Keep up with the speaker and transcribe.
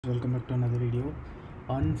Welcome back to another video.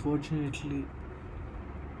 Unfortunately,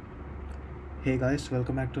 hey guys,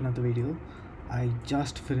 welcome back to another video. I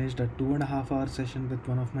just finished a 2.5 hour session with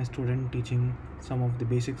one of my students teaching some of the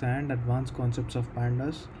basics and advanced concepts of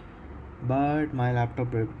pandas, but my laptop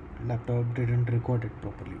didn't record it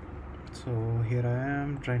properly. So here I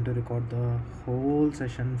am trying to record the whole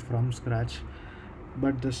session from scratch,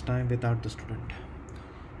 but this time without the student.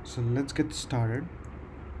 So let's get started.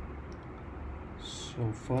 So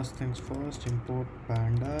first things first, import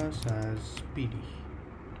pandas as PD.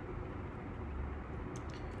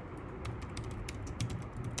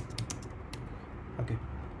 Okay,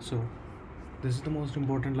 so this is the most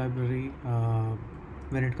important library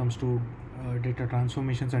when it comes to data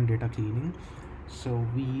transformations and data cleaning. So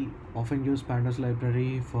we often use pandas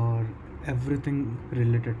library for everything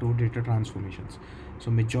related to data transformations. So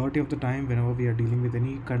majority of the time whenever we are dealing with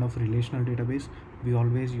any kind of relational database, we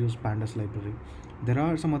always use pandas library. There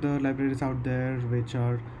are some other libraries out there which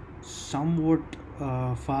are somewhat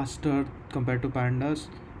faster compared to pandas,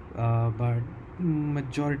 but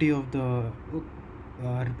majority of the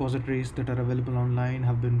repositories that are available online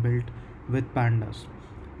have been built with pandas.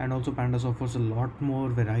 And also pandas offers a lot more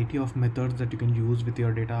variety of methods that you can use with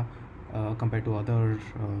your data compared to other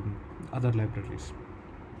libraries.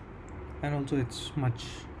 And also it's much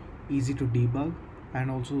easy to debug, and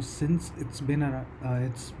also since it's been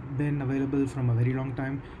available from a very long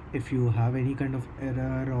time, if you have any kind of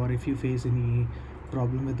error or if you face any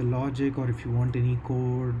problem with the logic or if you want any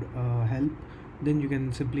code help, then you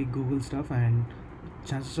can simply google stuff and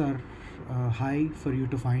chances are high for you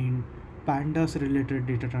to find pandas related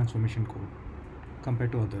data transformation code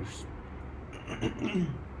compared to others.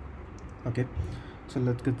 Okay, so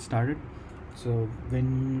let's get started. So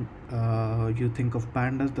when you think of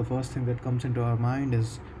pandas, the first thing that comes into our mind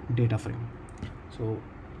is data frame. So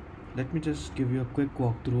let me just give you a quick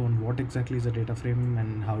walkthrough on what exactly is a data frame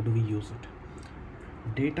and how do we use it.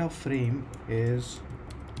 Data frame is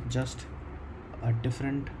just a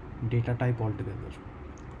different data type altogether.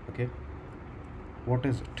 Okay, what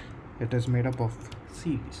is it? It is made up of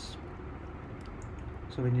series.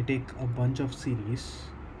 So when you take a bunch of series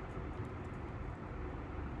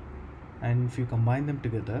and if you combine them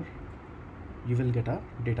together, you will get a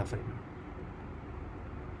data frame.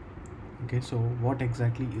 Okay, so what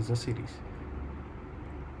exactly is a series?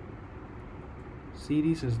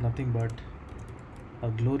 Series is nothing but a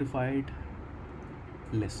glorified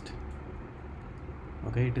list.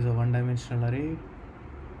 Okay, it is a one-dimensional array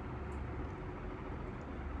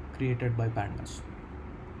created by pandas.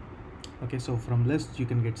 Okay, so from list you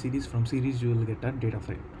can get series, from series you will get a data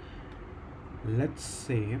frame. Let's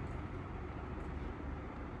say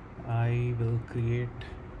I will create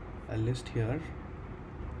a list here.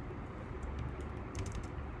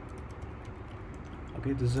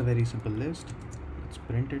 Okay, this is a very simple list. Let's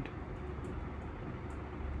print it.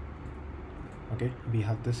 Okay, we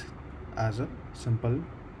have this as a simple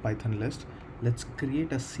Python list. Let's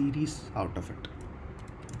create a series out of it.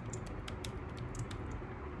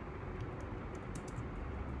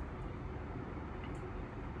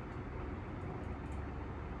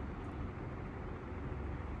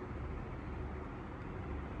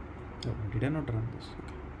 Oh, did I not run this?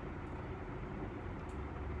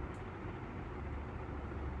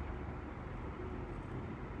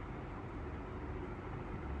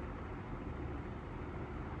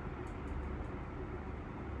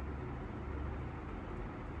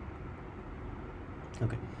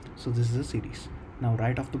 Okay, so this is a series. Now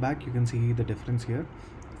right off the back you can see the difference here.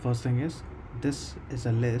 First thing is, this is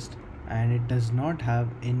a list and it does not have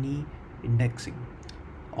any indexing,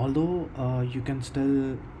 although you can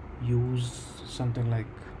still use something like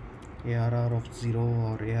ARR of 0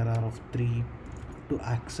 or ARR of 3 to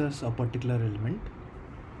access a particular element.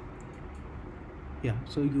 Yeah,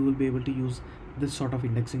 so you will be able to use this sort of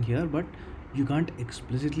indexing here, but you can't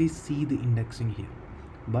explicitly see the indexing here.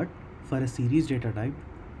 But for a series data type,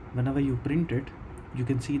 whenever you print it, you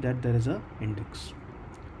can see that there is a index.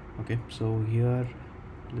 Okay, so here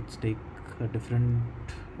let's take a different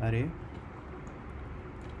array.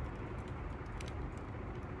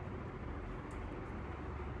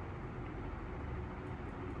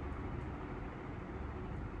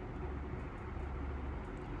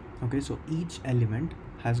 Okay, so each element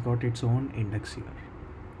has got its own index here,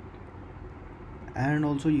 and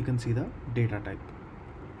also you can see the data type.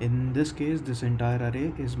 In this case, this entire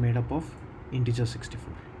array is made up of integer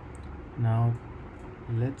 64. Now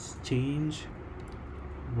let's change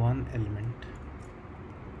one element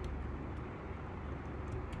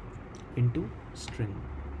into string.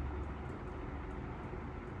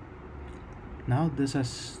 Now this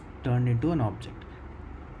has turned into an object.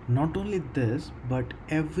 Not only this, but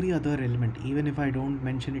every other element, even if I don't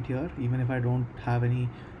mention it here, even if I don't have any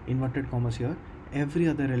inverted commas here, every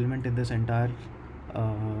other element in this entire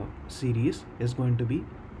series is going to be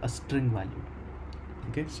a string value.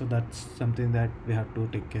 Okay, so that's something that we have to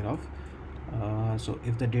take care of. So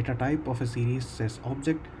if the data type of a series says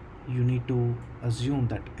object, you need to assume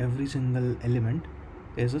that every single element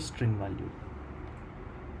is a string value.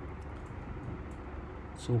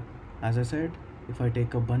 So as I said, if I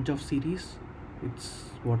take a bunch of series, it's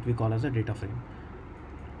what we call as a data frame.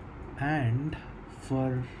 And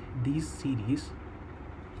for these series,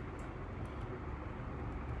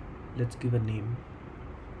 let's give a name.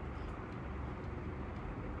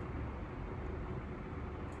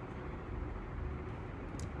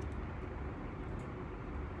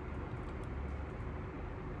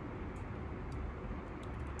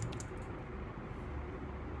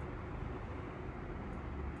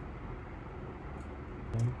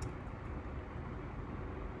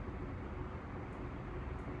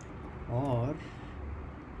 Or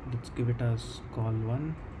let's give it as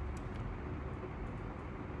call1.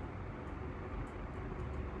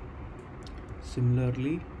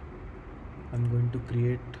 Similarly, I'm going to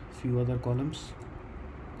create few other columns,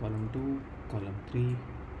 column 2, column 3.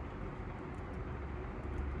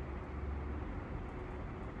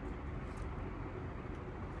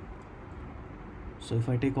 So if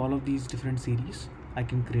I take all of these different series, I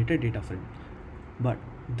can create a data frame. But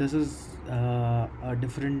this is a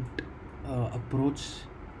different approach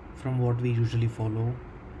from what we usually follow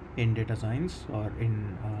in data science, or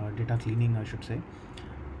in data cleaning, I should say.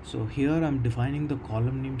 So here I'm defining the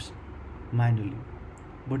column names manually,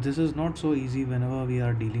 but this is not so easy whenever we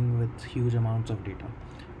are dealing with huge amounts of data.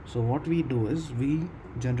 So what we do is we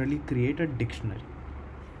generally create a dictionary.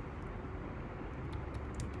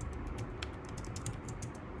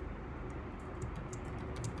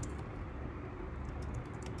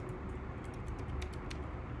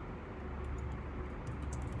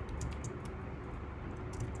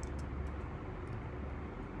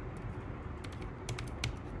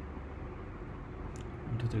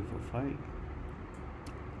 One, two, three, four, five,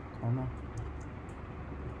 comma.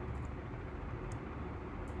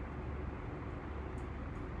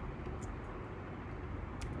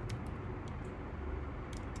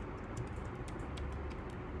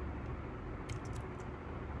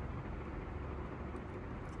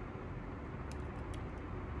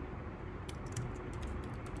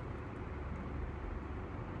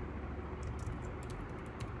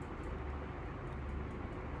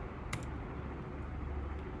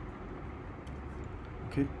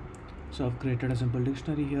 Okay, so I've created a simple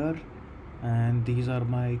dictionary here, and these are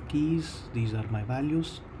my keys, these are my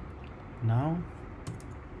values. Now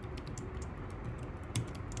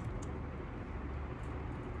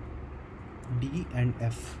D and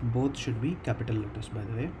F both should be capital letters, by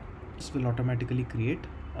the way. This will automatically create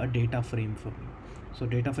a data frame for me. So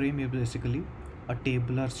data frame is basically a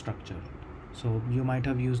tabular structure. So you might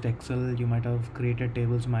have used Excel, you might have created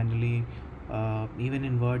tables manually. Even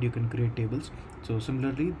in Word you can create tables. So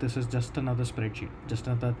similarly, this is just another spreadsheet, just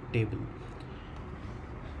another table.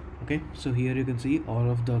 Okay, so here you can see all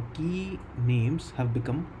of the key names have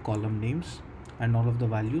become column names, and all of the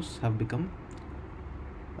values have become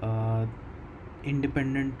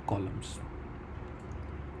independent columns.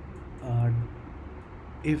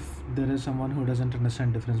 If there is someone who doesn't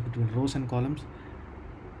understand difference between rows and columns,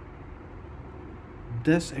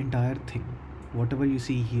 this entire thing, whatever you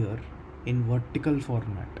see here in vertical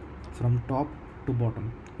format from top to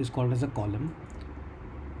bottom, is called as a column.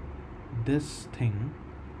 This thing,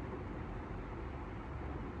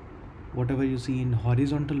 whatever you see in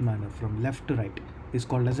horizontal manner from left to right, is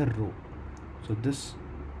called as a row. So this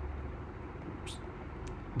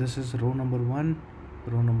is row number 1,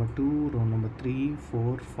 row number 2, row number 3,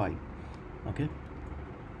 4, 5. Okay,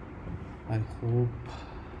 I hope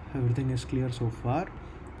everything is clear so far.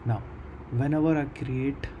 Now whenever I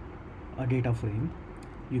create a data frame,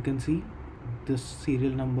 you can see this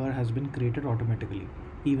serial number has been created automatically,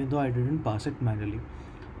 even though I didn't pass it manually.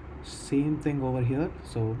 Same thing over here.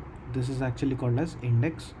 So this is actually called as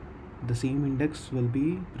index. The same index will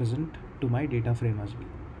be present to my data frame as well.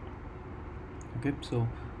 Okay, so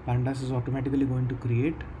Pandas is automatically going to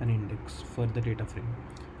create an index for the data frame.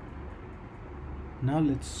 Now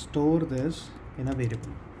let's store this in a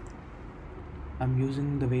variable. I'm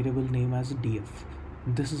using the variable name as df.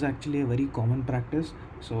 This is actually a very common practice.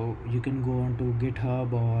 So you can go on to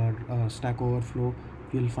GitHub or Stack Overflow.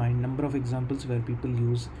 You'll find number of examples where people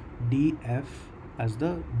use df as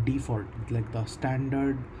the default, like the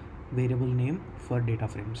standard variable name for data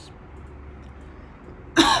frames.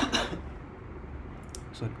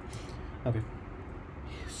 sorry. Okay,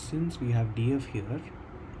 since we have df here,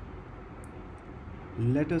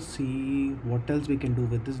 let us see what else we can do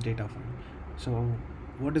with this data frame. So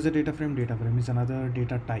what is a data frame? Data frame is another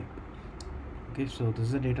data type. Okay, so this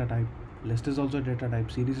is a data type, list is also a data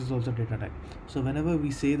type, series is also data type. So whenever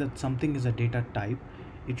we say that something is a data type,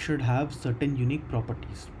 it should have certain unique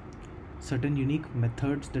properties, certain unique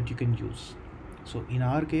methods that you can use. So in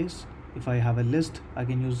our case, if I have a list, I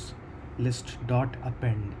can use list dot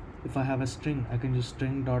append. If I have a string, I can use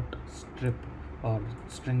string dot strip or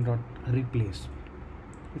string dot replace.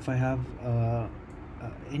 If I have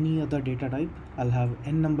any other data type, I'll have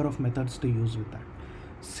n number of methods to use with that.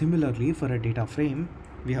 Similarly, for a data frame,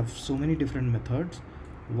 we have so many different methods.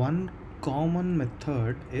 One common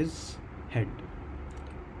method is head.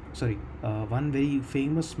 One very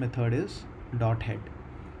famous method is dot head.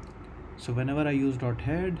 So whenever I use dot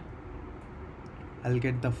head, I'll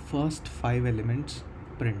get the first 5 elements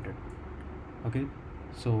printed. Okay,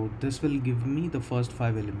 so this will give me the first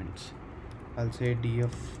 5 elements. I'll say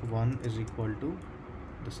df1 is equal to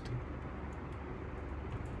this thing.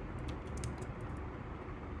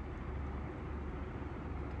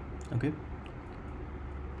 Okay,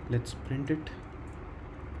 let's print it.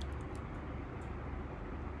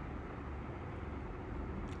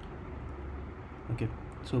 Okay,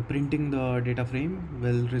 so printing the data frame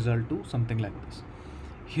will result to something like this.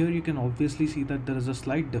 Here you can obviously see that there is a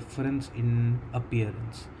slight difference in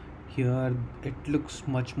appearance. Here it looks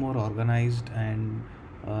much more organized, and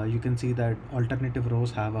you can see that alternative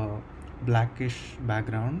rows have a blackish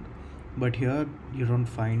background, but here you don't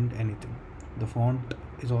find anything. The font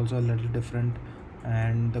is also a little different,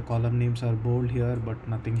 and the column names are bold here but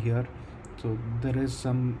nothing here. So there is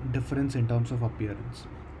some difference in terms of appearance.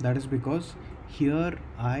 That is because here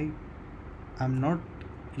I am not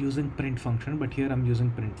using print function, but here I'm using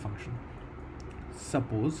print function.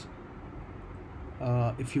 Suppose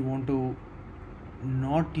if you want to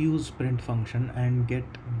not use print function and get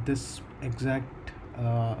this exact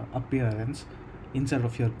appearance inside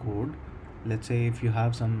of your code, let's say if you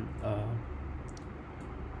have some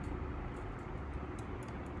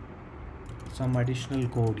additional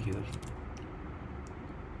code here.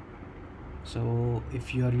 So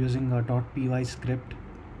if you are using a .py script,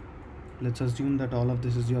 let's assume that all of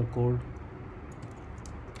this is your code.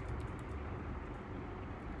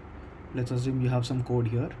 Let's assume you have some code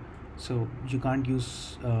here, so you can't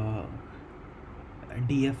use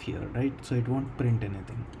df here, right? So it won't print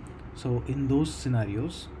anything. So in those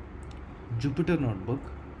scenarios, Jupyter Notebook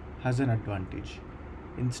has an advantage.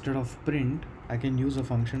 Instead of print, I can use a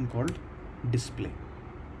function called display.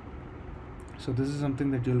 So this is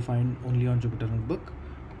something that you'll find only on Jupyter Notebook.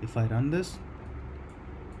 If I run this,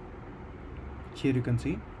 here you can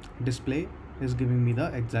see display is giving me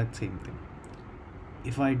the exact same thing.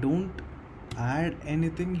 If I don't add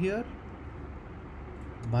anything here,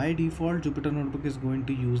 by default Jupyter Notebook is going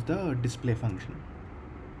to use the display function.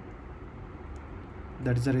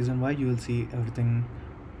 That is the reason why you will see everything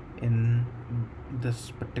in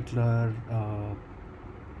this particular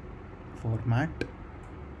format.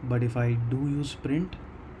 But if I do use print,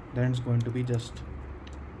 then it's going to be just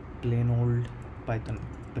plain old Python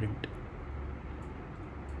print.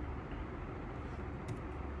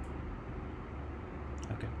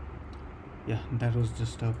 Okay, yeah, that was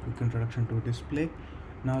just a quick introduction to display.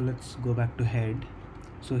 Now let's go back to head.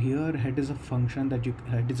 So here head is a function that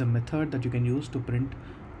head is a method that you can use to print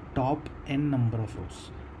top n number of rows.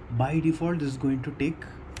 By default this is going to take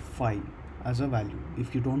 5 as a value.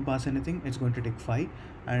 If you don't pass anything, it's going to take 5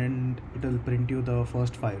 and it will print you the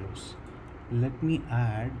first 5 rows. Let me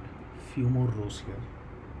add few more rows here.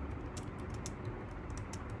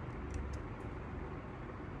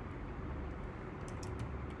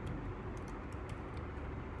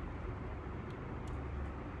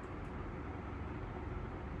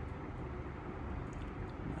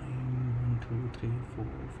 Nine, 1, 2, 3, 4,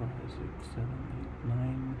 5, 6, 7, 8,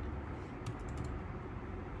 9.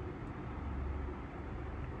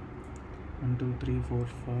 1, 2, 3, 4,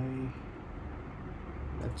 5.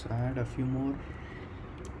 Let's add a few more.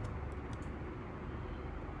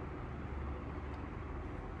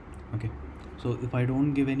 Okay, so if I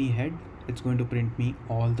don't give any head, it's going to print me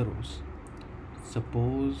all the rows.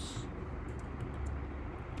 Suppose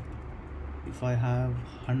if I have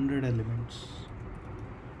 100 elements,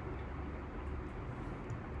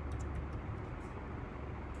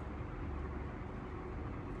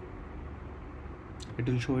 it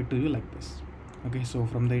will show it to you like this. Okay, so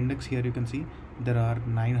from the index here you can see there are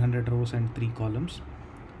 900 rows and 3 columns,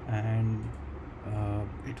 and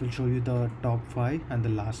it will show you the top 5 and the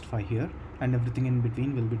last 5 here, and everything in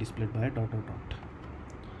between will be displayed by a dot dot dot.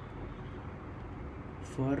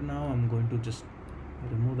 for now I'm going to just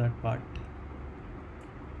remove that part.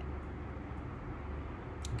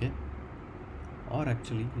 Okay, or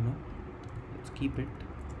actually, let's keep it.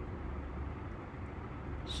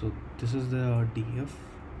 So this is the def.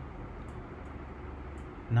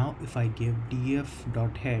 Now if I give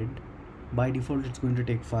def.head, by default it's going to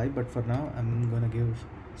take 5, but for now I'm going to give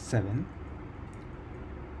 7.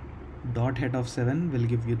 Dot head of 7 will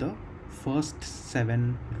give you the first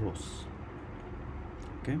 7 rows.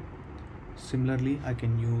 Okay, similarly I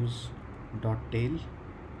can use dot tail.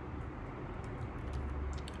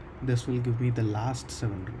 This will give me the last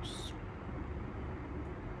 7 rows.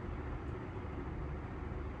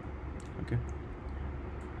 Okay,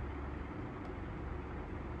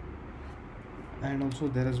 and also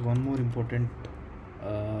there is one more important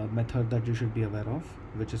method that you should be aware of,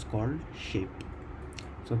 which is called shape.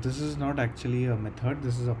 So this is not actually a method,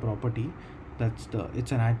 this is a property.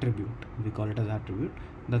 It's an attribute, we call it as attribute.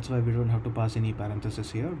 That's why we don't have to pass any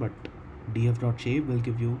parenthesis here, but df.shape will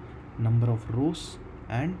give you number of rows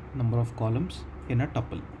and number of columns in a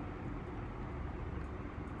tuple.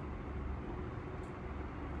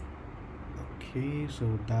 Okay,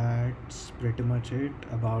 so that's pretty much it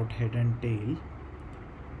about head and tail.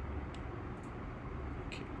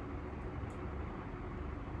 Okay.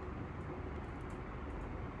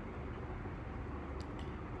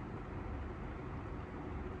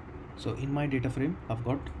 So in my data frame, I've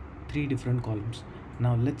got 3 different columns.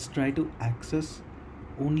 Now let's try to access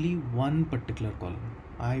only one particular column.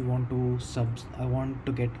 I want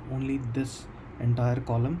to get only this entire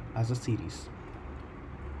column as a series.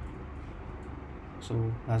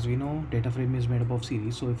 So as we know, data frame is made up of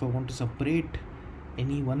series. So if I want to separate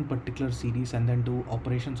any one particular series and then do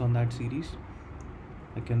operations on that series,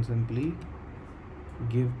 I can simply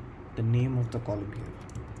give the name of the column here.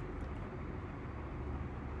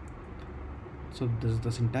 So this is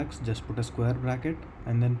the syntax, just put a square bracket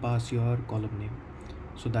and then pass your column name.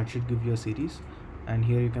 So that should give you a series, and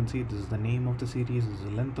here you can see this is the name of the series, this is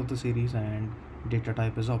the length of the series, and data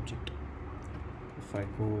type is object. If I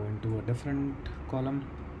go into a different column,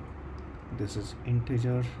 this is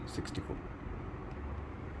integer 64.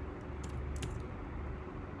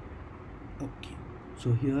 Okay,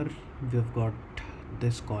 so here we've got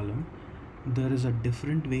this column. There is a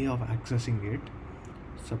different way of accessing it.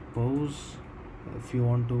 Suppose if you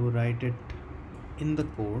want to write it in the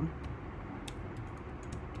code,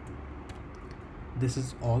 this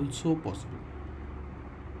is also possible.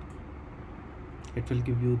 It will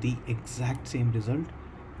give you the exact same result,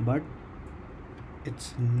 but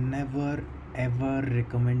it's never ever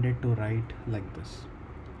recommended to write like this.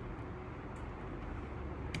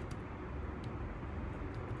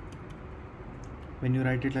 When you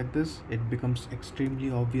write it like this, it becomes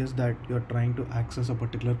extremely obvious that you're trying to access a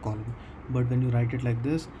particular column. But when you write it like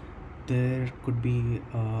this, there could be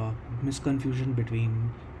a misconfusion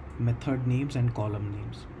between method names and column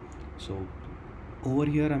names. So over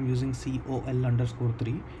here I'm using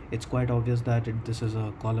col_3. It's quite obvious that this is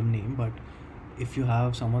a column name, but if you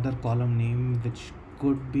have some other column name which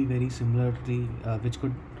could be very similarly which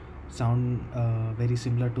could sound very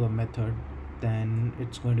similar to a method, then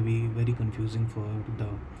it's going to be very confusing for the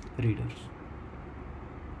readers.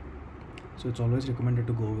 So it's always recommended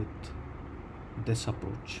to go with this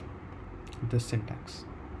approach, this syntax.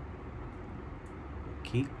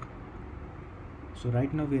 Okay, so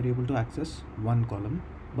right now we are able to access one column,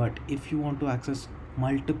 but if you want to access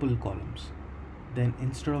multiple columns, then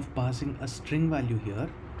instead of passing a string value here,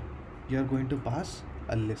 you are going to pass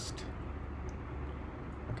a list.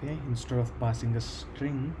 Okay, instead of passing a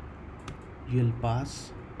string, you'll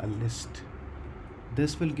pass a list.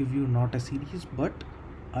 This will give you not a series but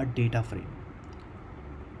a data frame,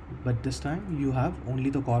 but this time you have only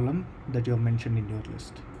the column that you have mentioned in your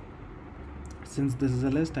list. Since this is a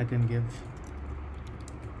list, I can give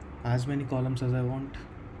as many columns as I want,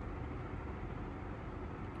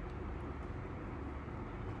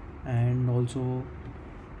 and also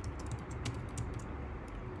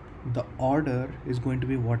the order is going to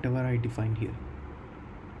be whatever I define here.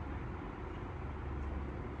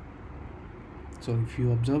 So if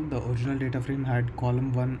you observe, the original data frame had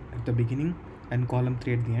column 1 at the beginning and column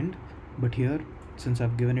 3 at the end, but here, since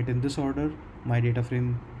I've given it in this order, my data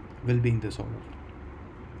frame will be in this order.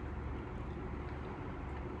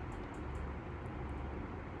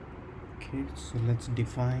 Okay, so let's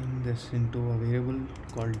define this into a variable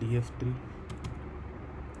called df3.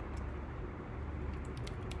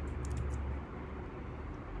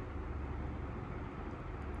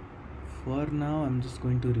 For now, I'm just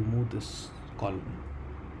going to remove this column.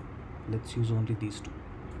 Let's use only these two.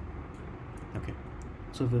 Okay,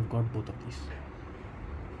 so we've got both of these.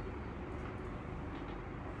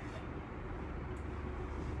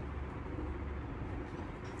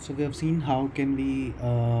 So we have seen how can we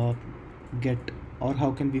get, or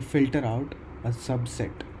how can we filter out a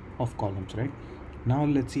subset of columns, right? Now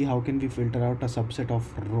let's see how can we filter out a subset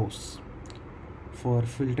of rows. For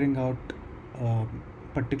filtering out uh,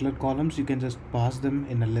 particular columns, you can just pass them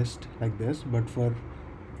in a list like this, but for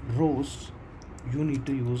rows you need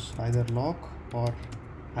to use either lock or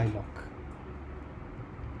ilock.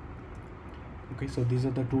 Okay, so these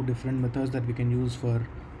are the two different methods that we can use for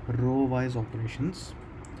row wise operations.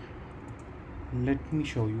 Let me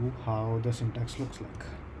show you how the syntax looks like.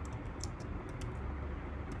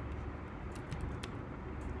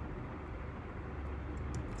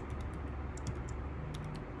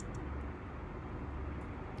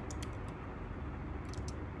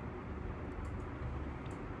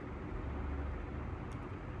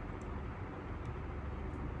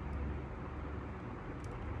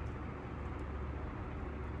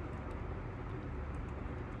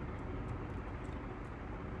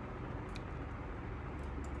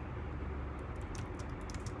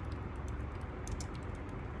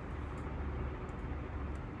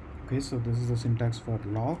 Okay, so this is the syntax for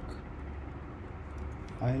lock.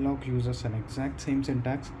 ilock uses an exact same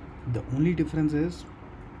syntax. The only difference is,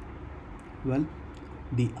 well,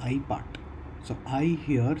 the I part. So I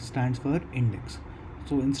here stands for index.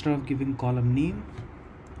 So instead of giving column name,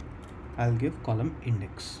 I'll give column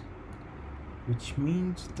index, which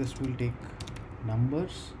means this will take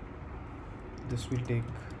numbers, this will take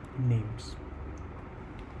names.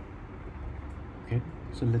 Okay,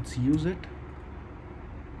 so let's use it.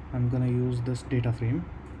 I'm gonna use this data frame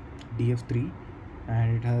df3,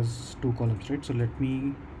 and it has two columns, right? So let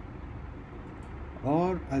me,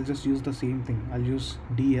 or I'll just use the same thing. I'll use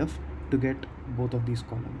df to get both of these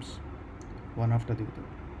columns one after the other.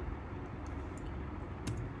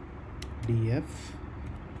 df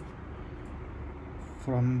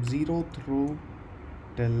from 0th row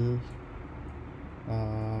till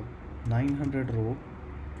 900 row,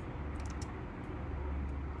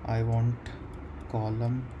 I want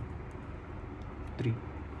column 3.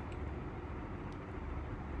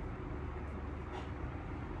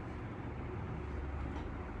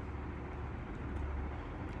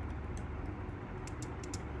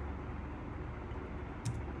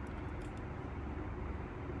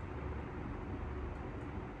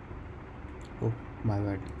 Oh, my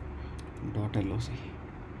bad. .loc.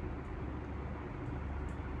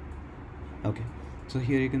 Okay, so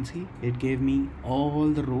here you can see it gave me all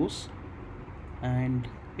the rows and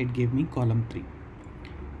it gave me column 3.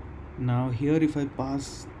 Now here if I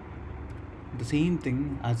pass the same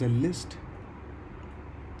thing as a list,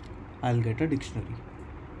 I'll get a dictionary.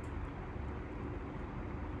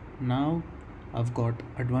 Now I've got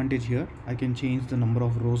advantage here. I can change the number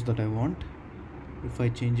of rows that I want. If I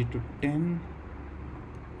change it to 10,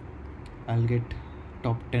 I'll get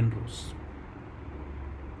top 10 rows,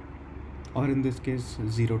 or in this case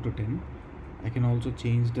 0 to 10. I can also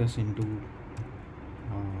change this into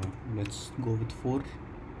let's go with 4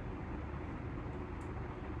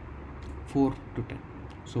 to 10.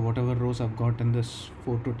 So whatever rows I've got in this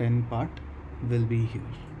 4 to 10 part will be here.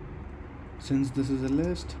 Since this is a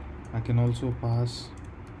list, I can also pass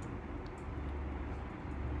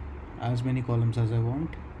as many columns as I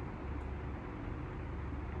want.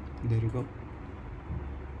 There you go.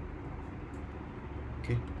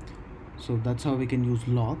 Okay, so that's how we can use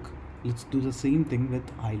lock. Let's do the same thing with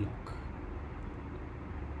ilock.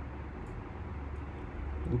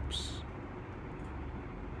 Oops.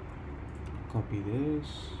 Copy this,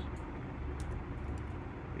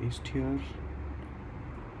 paste here.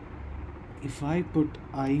 If I put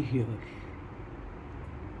I here,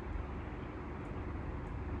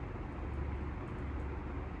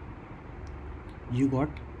 you got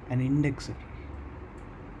an index error.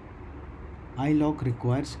 ilock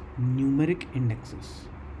requires numeric indexes,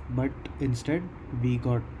 but instead we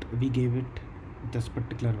gave it this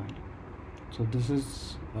particular value. So this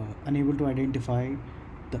is unable to identify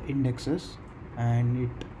the indexes, and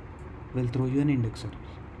it will throw you an index error.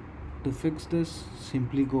 To fix this,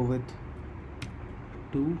 simply go with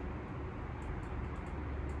 2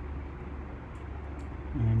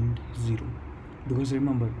 and 0, because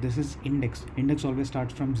remember this is index always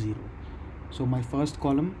starts from 0. So my first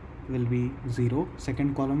column will be 0,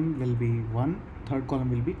 second column will be 1, third column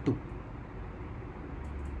will be 2.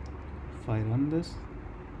 If I run this,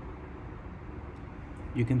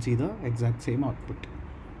 you can see the exact same output.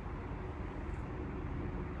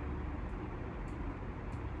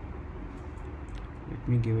 Let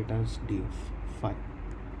me give it as df5.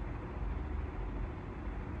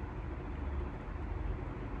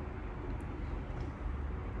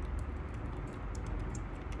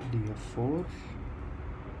 df4,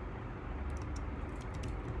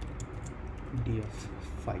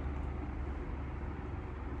 df5.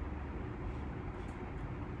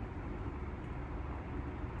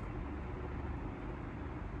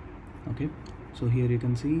 Okay, so here you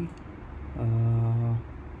can see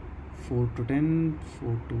 4 to 10,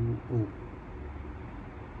 4 to 0.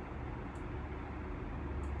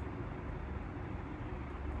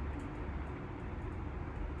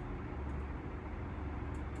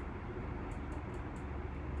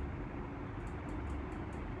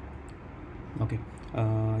 Okay,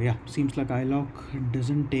 yeah, seems like iloc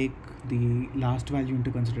doesn't take the last value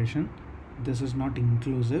into consideration. This is not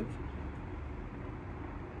inclusive.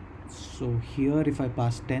 So here if I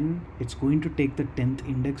pass 10, it's going to take the 10th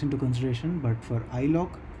index into consideration, but for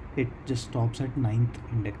iloc it just stops at 9th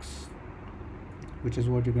index, which is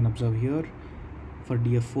what you can observe here. For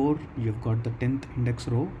df4 you've got the 10th index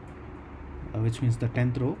row, which means the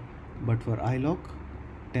 10th row, but for iloc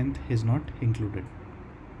 10th is not included.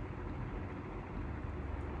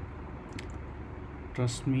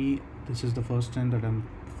 Trust me, this is the first time that I'm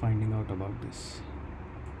finding out about this.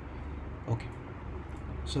 Okay,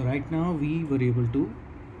 so right now we were able to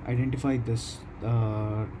identify this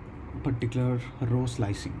particular row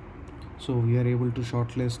slicing. So we are able to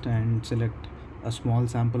shortlist and select a small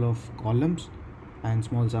sample of columns and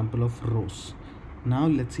small sample of rows. Now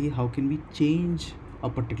let's see how can we change a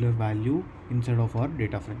particular value inside of our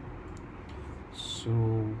data frame.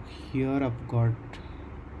 So here I've got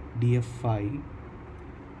df5.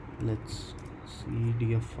 Let's see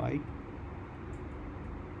df5.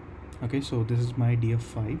 Okay, so this is my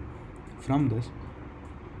df5. From this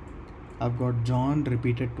I've got John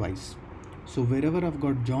repeated twice. So wherever I've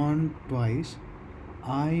got John twice,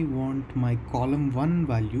 I want my column 1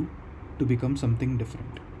 value to become something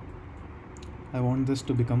different. I want this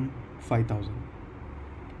to become 5000.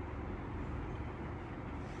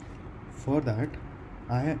 For that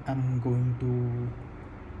I am going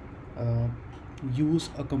to use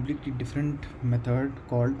a completely different method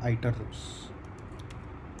called iter rows.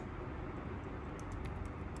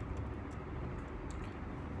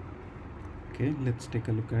 Okay, let's take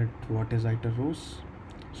a look at what is iter rows.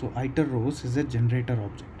 So iter rows is a generator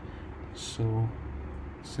object. So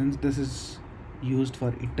since this is used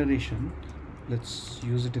for iteration, let's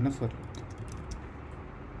use it in a for loop.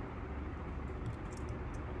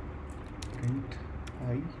 Print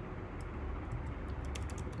I,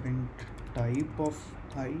 print type of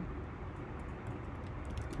I,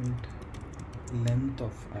 print length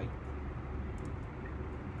of I.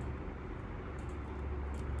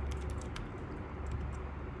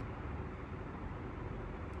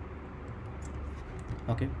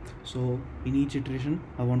 Okay, so in each iteration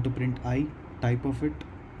I want to print I, type of it,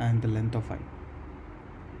 and the length of I.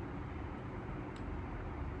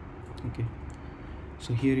 Okay,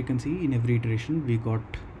 so here you can see in every iteration we got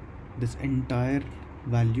this entire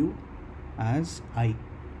value as I,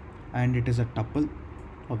 and it is a tuple.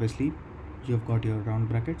 Obviously you've got your round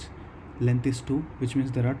brackets. Length is 2, which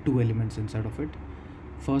means there are 2 elements inside of it.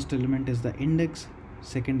 First element is the index,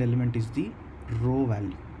 second element is the row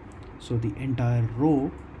value. So the entire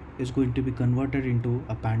row is going to be converted into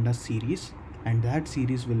a Pandas series, and that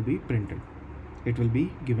series will be printed. It will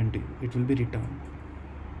be given to you. It will be returned.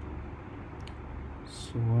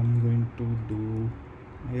 So I'm going to do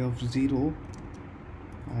I of 0,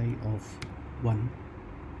 I of 1.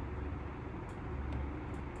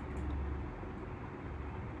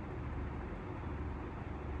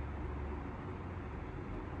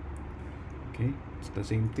 Okay, it's the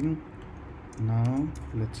same thing. Now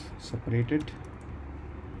let's separate it.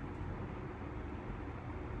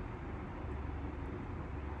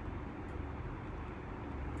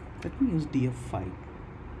 Let me use df5.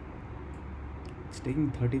 It's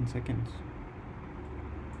taking 13 seconds.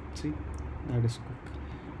 See, that is quick.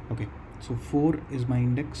 Okay, so 4 is my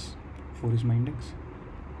index. 4 is my index.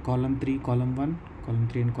 Column 3, column 1, column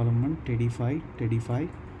 3 and column 1, td5, td5.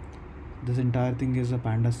 This entire thing is a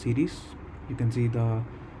Pandas series. You can see the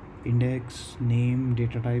index, name,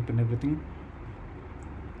 data type and everything,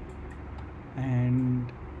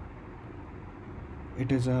 and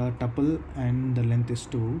it is a tuple and the length is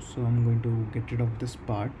 2, so I'm going to get rid of this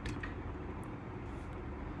part.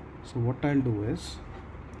 So what I'll do is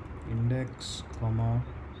index comma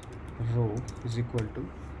row is equal to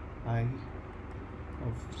I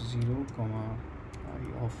of 0 comma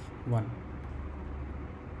I of 1.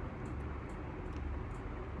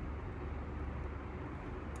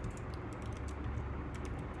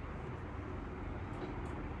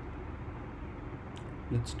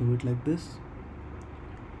 Let's do it like this.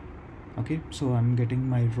 Okay, so I'm getting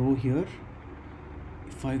my row here.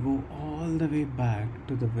 If I go all the way back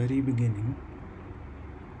to the very beginning,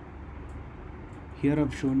 here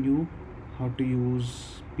I've shown you how to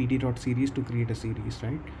use pt.series to create a series,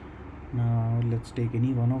 right? Now let's take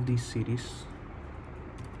any one of these series.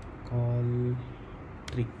 Call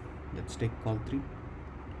 3. Let's take call 3.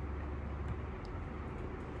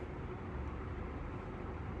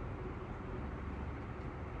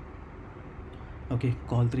 Okay,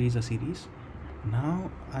 call 3 is a series.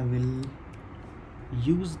 Now I will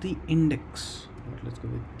use the index. Let's go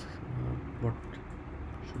with what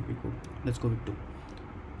should we go? Let's go with 2.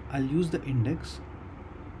 I'll use the index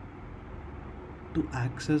to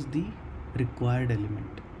access the required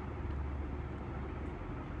element.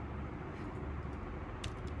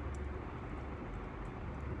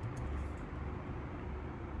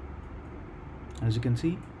 As you can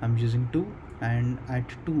see, I'm using 2, and at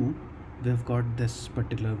 2 we've got this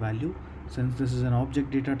particular value. Since this is an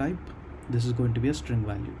object data type, this is going to be a string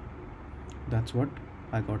value. That's what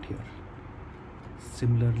I got here.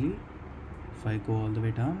 Similarly, if I go all the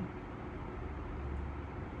way down,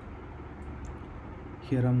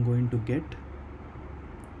 here I'm going to get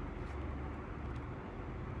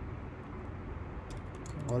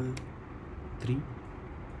call 3.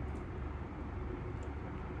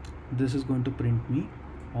 This is going to print me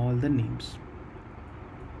all the names.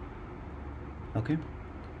 Okay,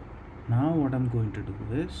 now what I'm going to do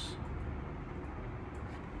is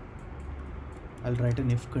I'll write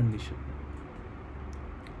an if condition.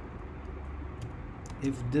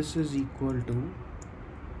 If this is equal to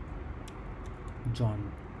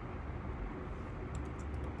John,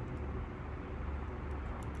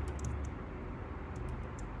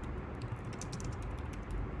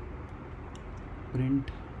 print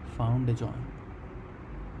found a John,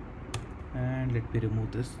 and let me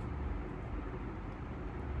remove this.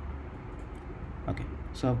 Okay,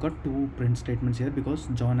 so I've got 2 print statements here because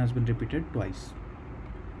John has been repeated twice.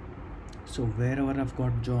 So wherever I've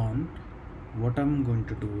got John, what I'm going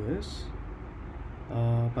to do is,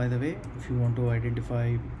 by the way, if you want to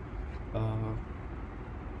identify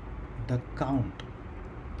the count,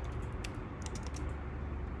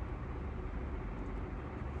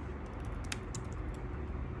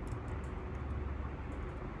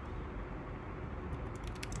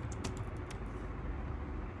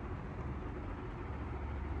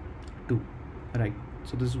 right?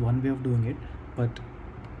 So this is one way of doing it, but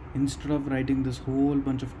instead of writing this whole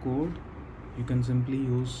bunch of code, you can simply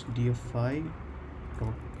use df5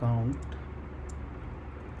 dot count.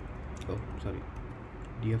 Oh, sorry,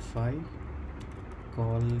 df5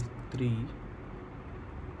 call 3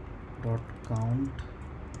 dot count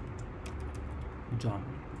John.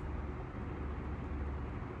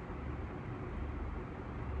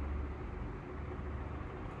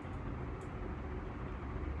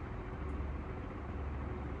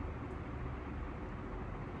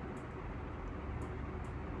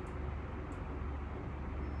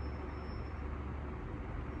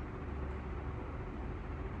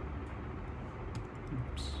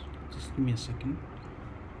 Just give me a second.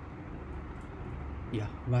 Yeah,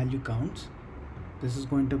 value counts. This is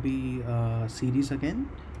going to be a series again.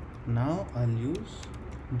 Now I'll use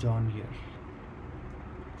John here.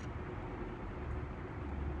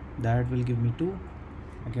 That will give me 2.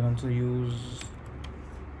 I can also use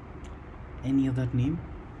any other name.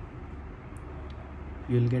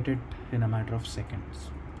 You'll get it in a matter of seconds.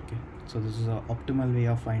 Okay, so this is an optimal way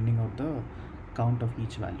of finding out the count of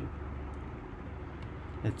each value.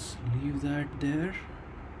 Let's leave that there.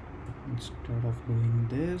 Instead of doing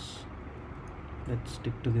this, let's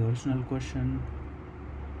stick to the original question.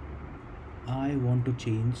 I want to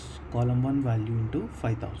change column 1 value into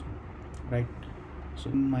 5000, right?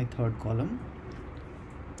 So in my third column,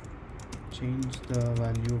 change the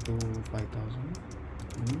value to 5000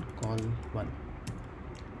 in call 1.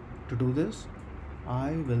 To do this,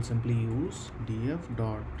 I will simply use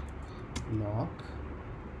df.lock.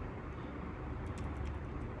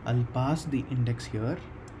 I'll pass the index here.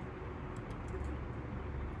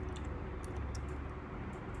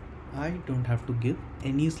 I don't have to give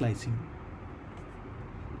any slicing.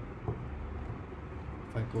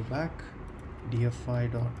 If I go back,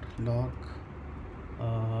 df5.lock,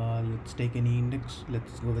 let's take any index.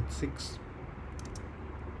 Let's go with 6.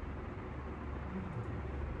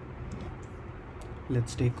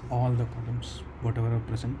 Let's take all the columns, whatever are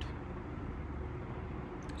present.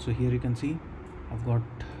 So here you can see I've got,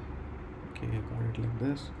 okay, I got it like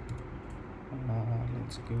this.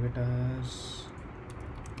 Let's give it as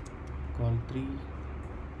call 3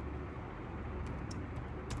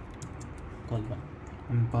 call 1.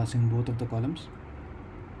 I'm passing both of the columns.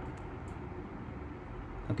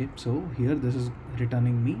 Okay, so here this is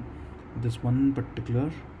returning me this one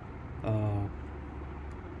particular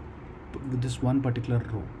with this one particular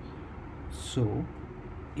row. So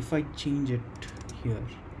if I change it here,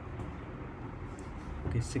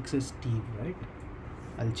 okay, 6 is Steve, right?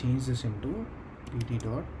 I'll change this into dt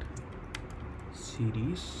dot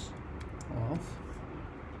series of,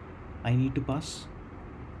 I need to pass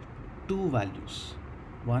two values,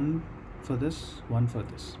 one for this, one for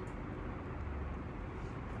this,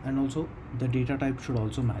 and also the data type should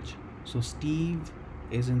also match. So Steve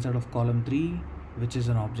is inside of column 3, which is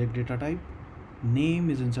an object data type. Name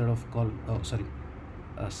is inside of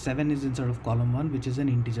 7 is inside of column 1, which is an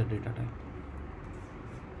integer data type.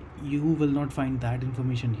 You will not find that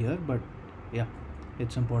information here, but yeah,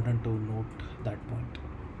 it's important to note that point.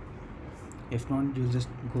 If not, you'll just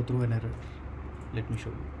go through an error. Let me show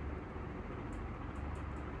you.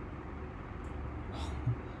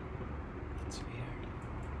 That's weird.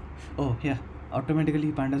 Oh yeah,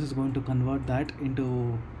 automatically Pandas is going to convert that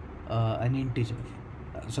into an integer,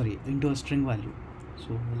 into a string value.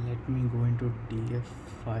 So let me go into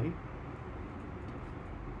df5.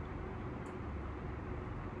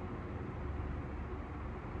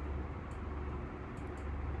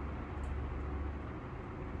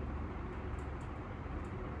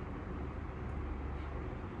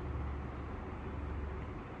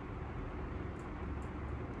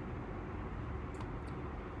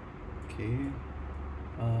 Okay,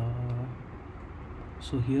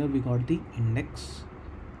 so here we got the index.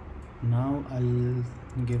 Now I'll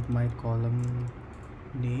give my column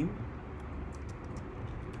name.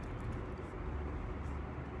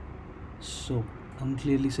 So I'm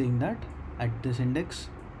clearly saying that at this index,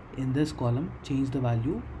 in this column, change the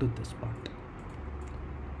value to this part.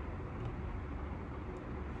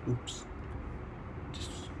 Oops,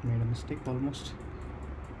 just made a mistake almost.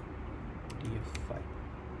 df5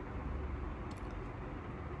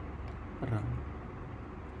 run.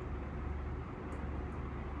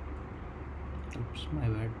 Oops, my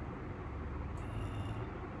bad.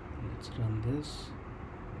 Let's run this.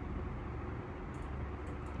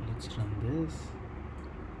 Let's run this.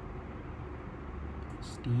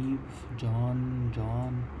 Steve,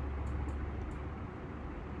 John.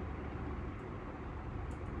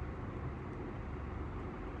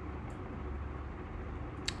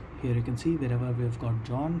 Here you can see wherever we've got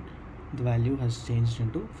John, the value has changed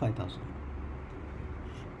into 5000.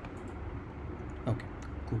 Okay,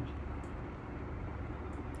 cool.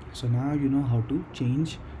 So now you know how to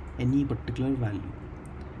change any particular value.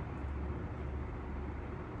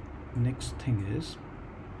 Next thing is,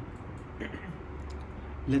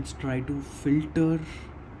 let's try to filter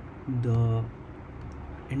the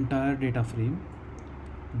entire data frame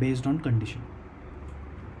based on condition.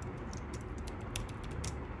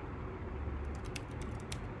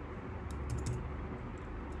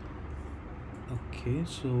 Okay,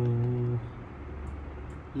 so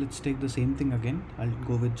let's take the same thing again. I'll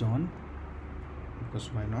go with John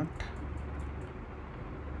because why not?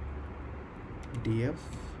 df,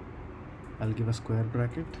 I'll give a square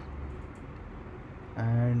bracket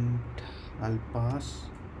and I'll pass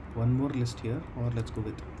one more list here, or let's go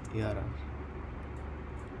with ARR.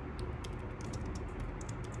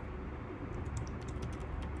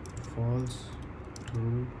 False,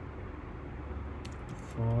 true,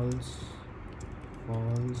 false,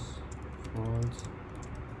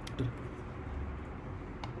 true.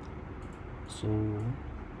 So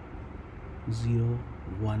 0,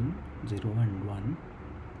 1, 0 and 1,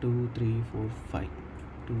 2, 3, 4, 5,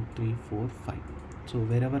 2, 3, 4, 5. So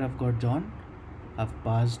wherever I've got John, I've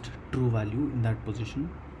passed true value in that position.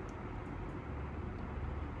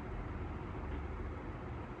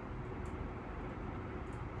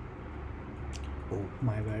 Oh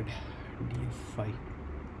my bad, df5.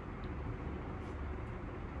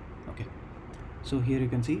 Okay, so here you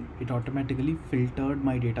can see it automatically filtered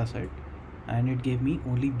my data set and it gave me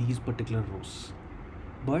only these particular rows.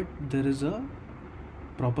 But there is a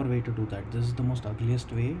proper way to do that. This is the most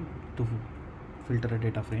ugliest way to filter a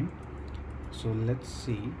data frame. So let's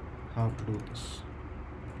see how to do this.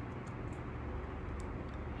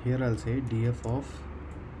 Here I'll say df of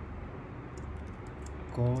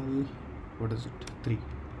call, what is it, 3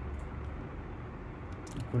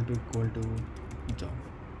 equal to John.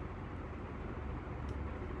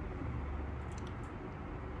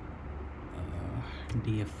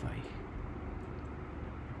 df5.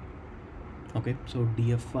 Okay, so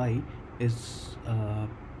df5 is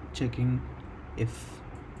checking if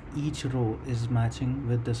each row is matching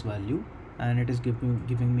with this value, and it is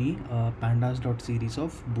giving me a pandas.series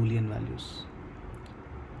of boolean values.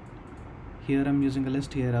 Here I'm using a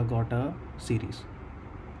list, here I've got a series.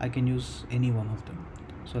 I can use any one of them.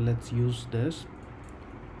 So let's use this.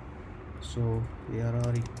 So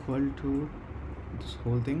ARR equal to this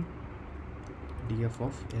whole thing, df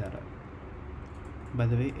of ARR. By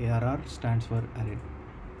the way, ARR stands for array.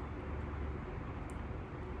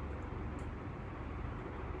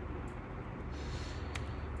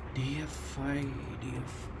 df5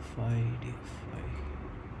 df5.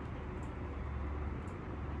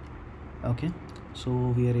 Okay, so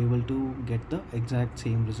we are able to get the exact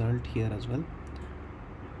same result here as well.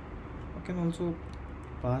 I can also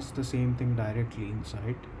pass the same thing directly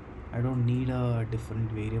inside. I don't need a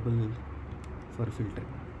different variable for filtering.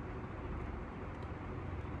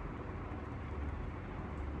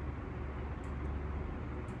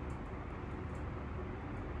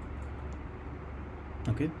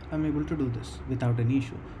 Okay, I'm able to do this without any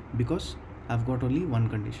issue because I've got only one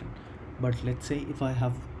condition. But let's say if I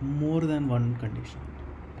have more than one condition,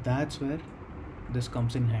 that's where this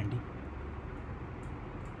comes in handy.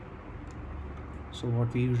 So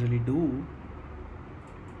what we usually do,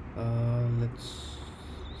 let's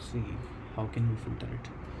see, how can we filter it?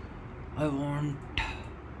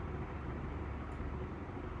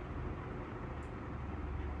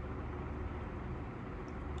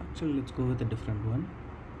 Actually, let's go with a different one.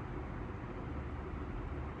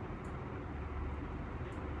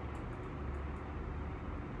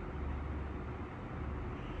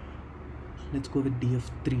 Let's go with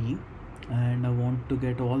df3, and I want to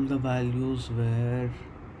get all the values where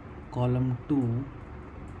column 2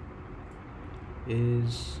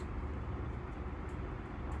 is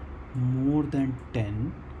more than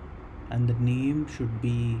 10 and the name should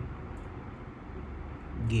be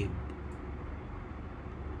Gabe.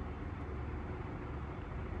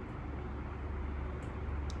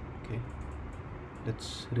 Okay,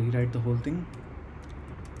 let's rewrite the whole thing.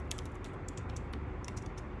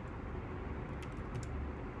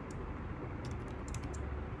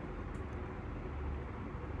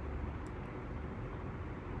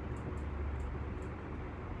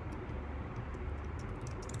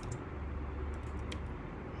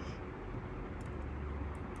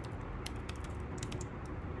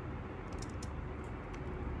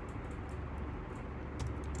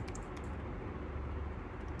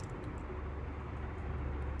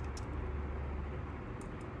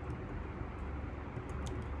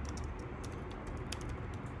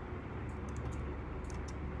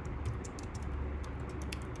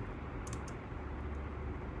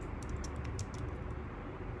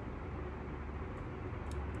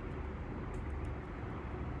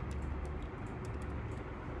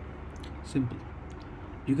 Simple.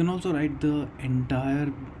 You can also write the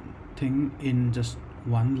entire thing in just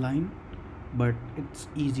one line, but it's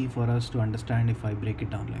easy for us to understand if I break it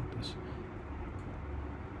down like this.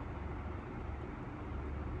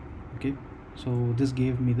 Okay, so this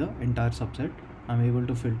gave me the entire subset. I'm able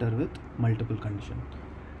to filter with multiple conditions.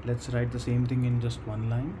 Let's write the same thing in just one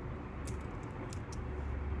line.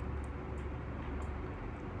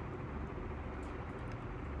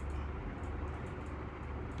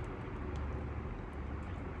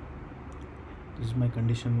 This is my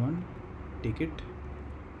condition 1. Take it,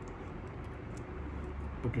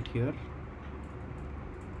 put it here.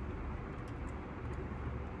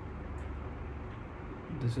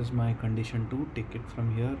 This is my condition 2. Take it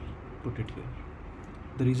from here, put it here.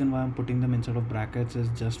 The reason why I'm putting them inside of brackets is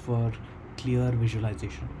just for clear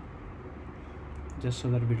visualization, just so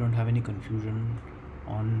that we don't have any confusion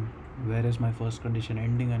on where is my first condition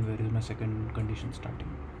ending and where is my second condition starting.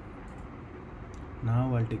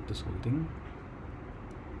 Now I'll take this whole thing,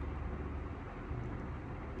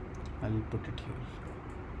 I'll put it here.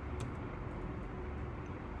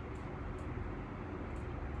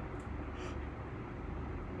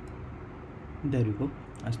 There you go.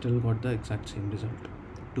 I still got the exact same result.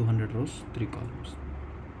 200 rows, 3 columns.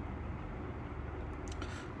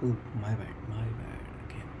 Oh, my bad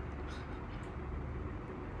again.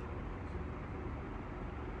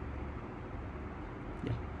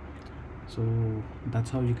 Yeah. So that's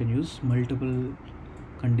how you can use multiple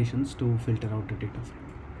conditions to filter out a data frame.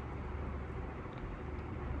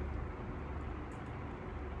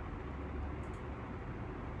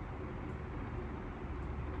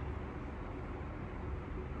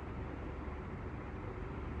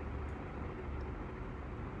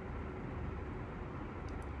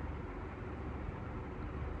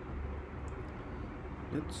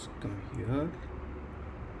 Let's come here,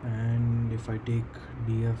 and if I take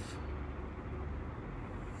df5,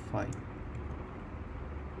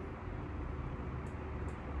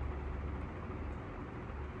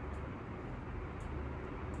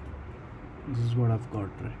 this is what I've got,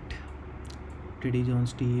 right? Teddy John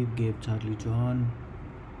Steve, Gabe Charlie John.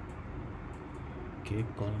 Okay,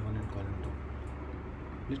 column 1 and column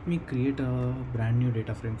let me create a brand new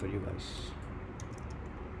data frame for you guys.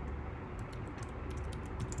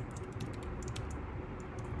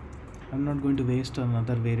 I'm not going to waste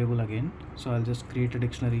another variable again, so I'll just create a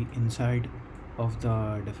dictionary inside of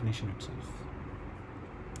the definition itself.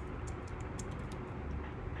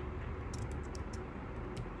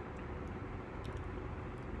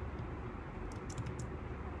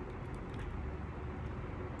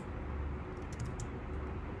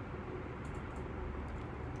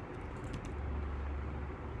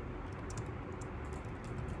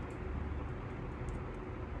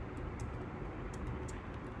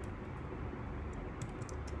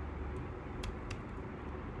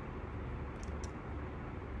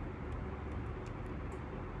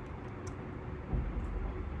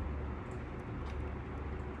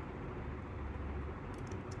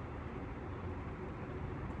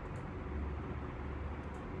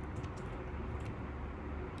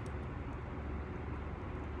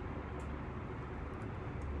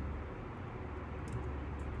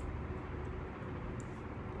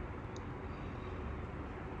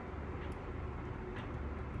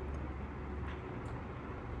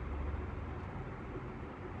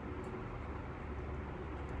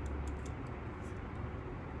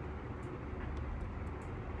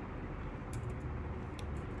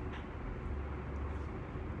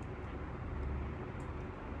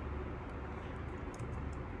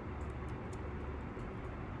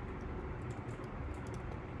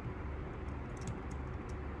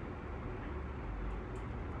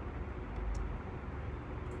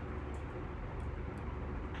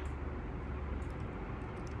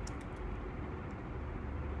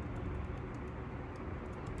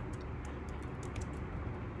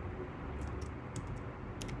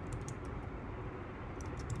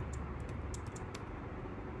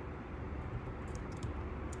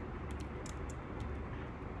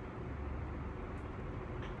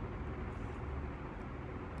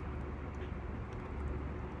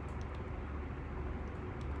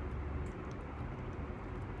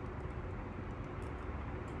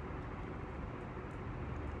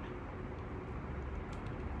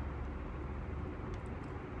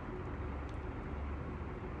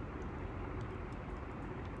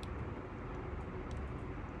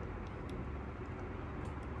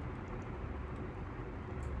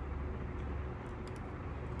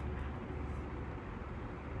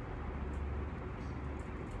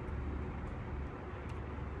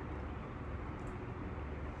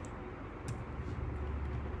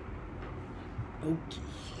 Okay,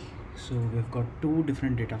 so we've got two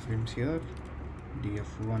different data frames here,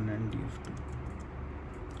 df1 and df2.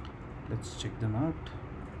 Let's check them out.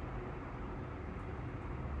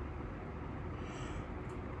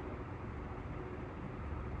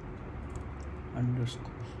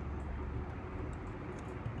 Underscore.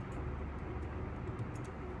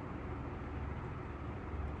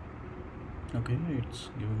 Okay, it's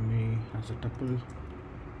giving me as a tuple.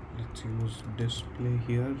 Let's use display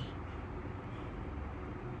here.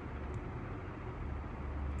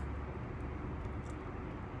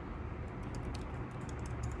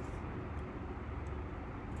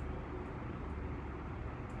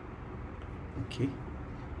 Okay,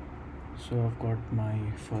 so I've got my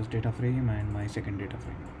first data frame and my second data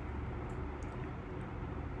frame.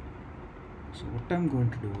 So what I'm going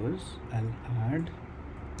to do is I'll add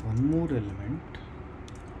one more element.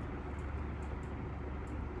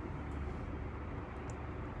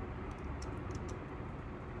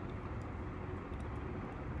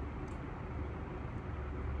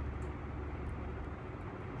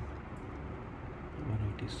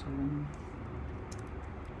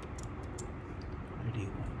 ID1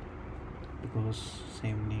 because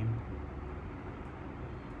same name.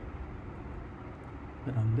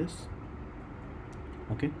 Run this.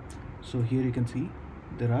 Okay, so here you can see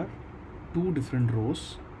there are two different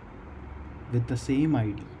rows with the same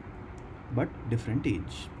ID but different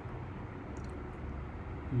age.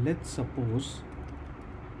 Let's suppose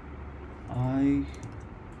I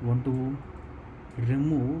want to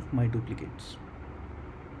remove my duplicates.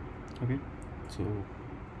 Okay, so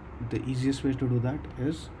the easiest way to do that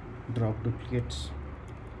is drop duplicates.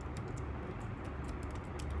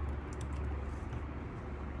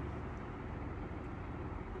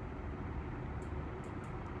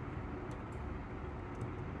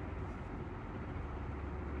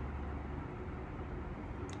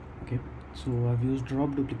 Okay, so I've used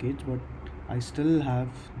drop duplicates, but I still have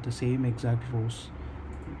the same exact rows.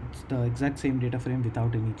 It's the exact same data frame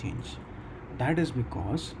without any change. That is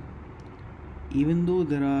because even though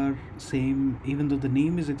the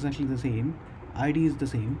name is exactly the same, ID is the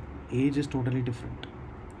same, age is totally different.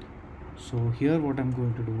 So here what I'm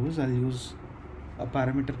going to do is I'll use a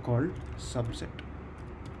parameter called subset.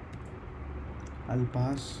 I'll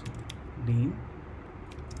pass name,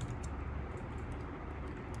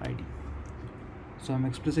 ID. So I'm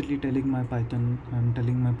explicitly telling my I'm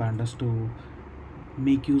telling my pandas to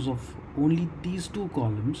make use of only these two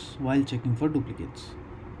columns while checking for duplicates.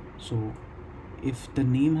 So if the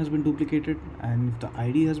name has been duplicated and if the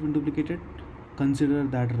ID has been duplicated, consider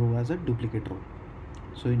that row as a duplicate row.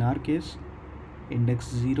 So in our case, index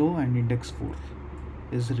 0 and index 4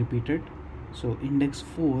 is repeated. So index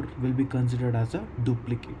 4 will be considered as a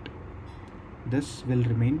duplicate. This will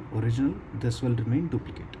remain original, this will remain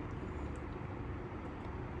duplicate.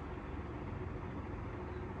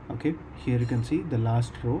 Okay, here you can see the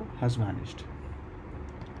last row has vanished.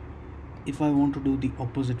 If I want to do the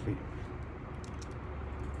opposite way,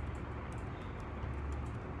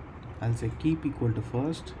 I'll say keep equal to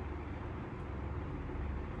first,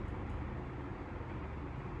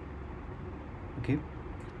 okay,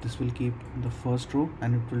 this will keep the first row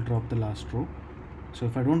and it will drop the last row. So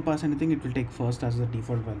if I don't pass anything, it will take first as the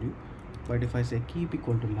default value, but if I say keep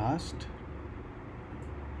equal to last,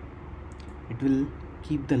 it will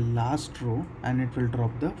keep the last row and it will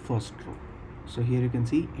drop the first row. So here you can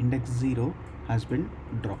see index 0 has been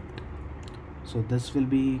dropped. So this will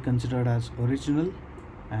be considered as original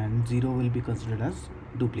and 0 will be considered as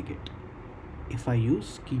duplicate if I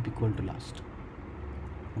use keep equal to last.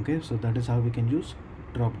 Okay, so that is how we can use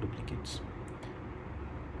drop duplicates.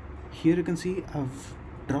 Here you can see I've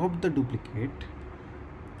dropped the duplicate,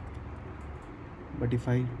 but if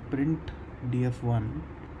I print df1,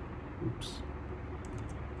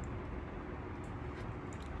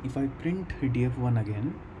 if I print df1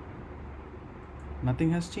 again,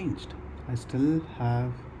 nothing has changed. I still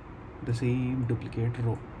have the same duplicate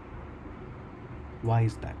row. Why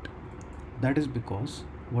is that? That is because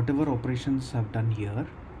whatever operations I've done here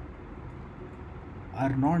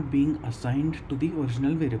are not being assigned to the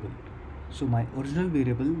original variable. So my original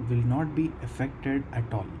variable will not be affected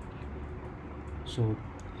at all. So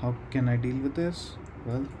how can I deal with this?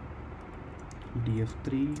 Well,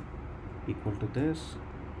 df3 equal to this.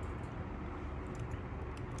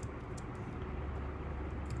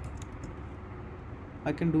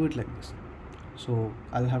 I can do it like this. So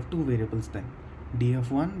I'll have two variables then.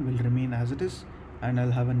 df1 will remain as it is and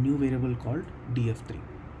I'll have a new variable called df3.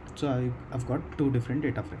 So I've got two different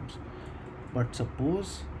data frames. But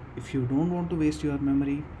suppose if you don't want to waste your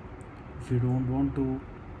memory, if you don't want to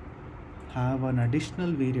have an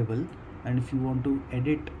additional variable, and if you want to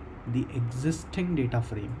edit the existing data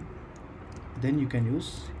frame, then you can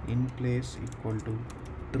use in place equal to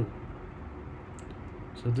true.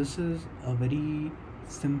 So this is a very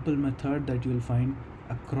simple method that you will find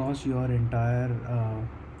across your entire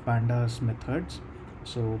pandas methods.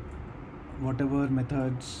 So whatever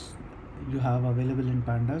methods you have available in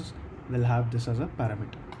pandas will have this as a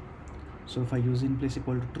parameter. So if I use in place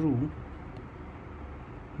equal to true,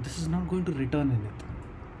 this is not going to return anything.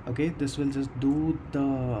 Okay, this will just do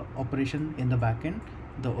the operation in the backend.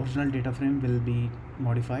 The original data frame will be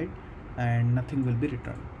modified and nothing will be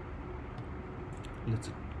returned. Let's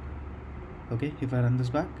see. Okay, if I run this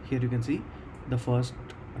back, here you can see the first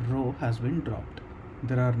row has been dropped.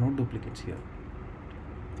 There are no duplicates here.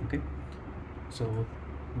 Okay, so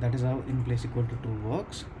that is how in place equal to true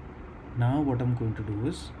works. Now what I'm going to do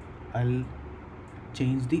is I'll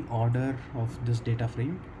change the order of this data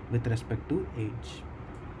frame with respect to age.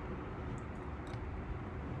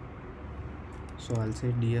 So I'll say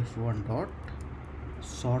df1 dot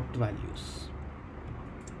sort values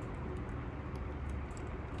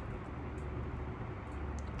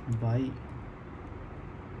by,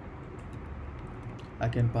 I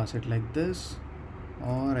can pass it like this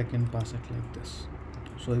or I can pass it like this.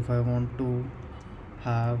 So if I want to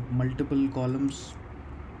have multiple columns,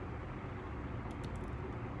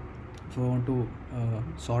 if I want to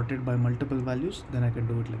sort it by multiple values, then I can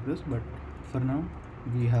do it like this, but for now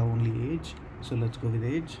we have only age, so let's go with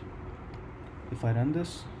age. If I run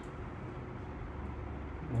this,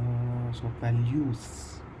 so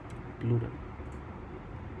values plural.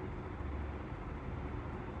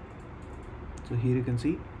 So here you can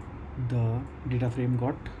see the data frame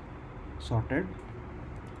got sorted.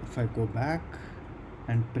 If I go back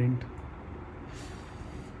and print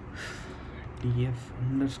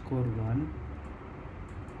df_1,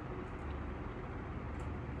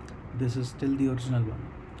 this is still the original one.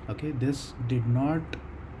 Okay, this did not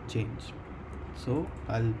change. So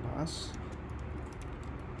I'll pass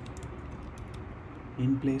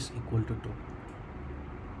in place equal to true.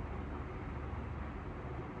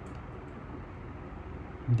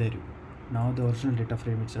 There you go. Now the original data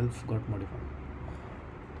frame itself got modified.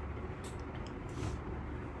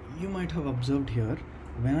 you might have observed here,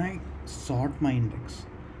 when I sort my index,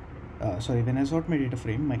 when I sort my data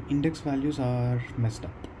frame, my index values are messed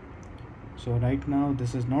up. So right now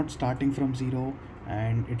this is not starting from 0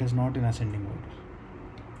 and it is not in ascending order.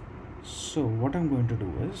 So what I'm going to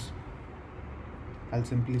do is, I'll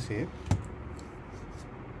simply say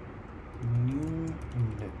new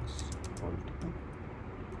index equal to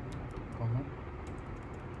comma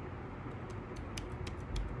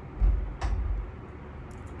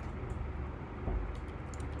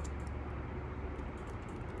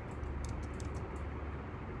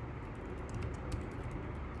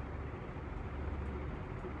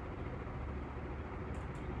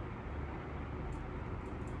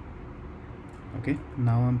okay.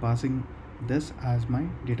 Now I'm passing this as my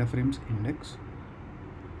data frames index.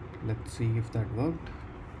 Let's see if that worked.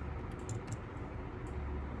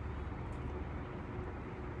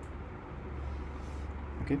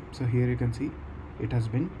 Okay, so here you can see it has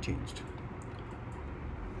been changed.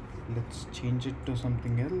 Let's change it to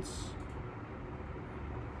something else.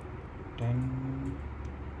 10,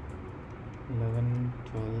 11,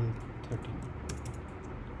 12, 13.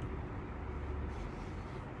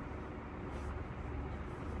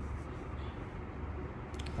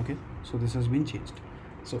 Okay, so this has been changed.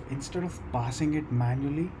 So instead of passing it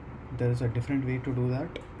manually, there is a different way to do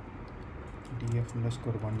that. df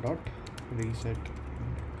underscore 1 dot reset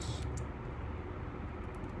index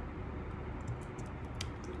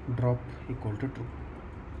drop equal to true.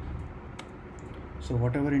 So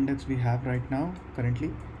whatever index we have right now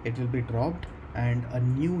currently, it will be dropped and a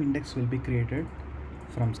new index will be created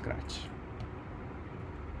from scratch.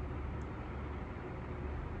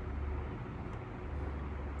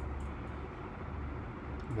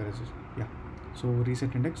 Where is it? Yeah, so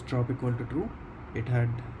reset index drop equal to true. It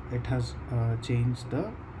has changed the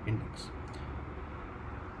index.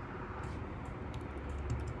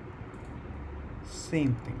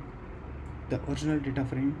 Same thing, the original data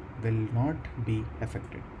frame will not be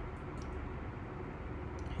affected.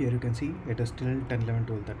 Here you can see it is still 10, 11,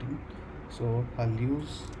 12, 13. So I'll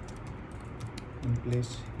use in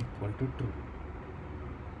place equal to true.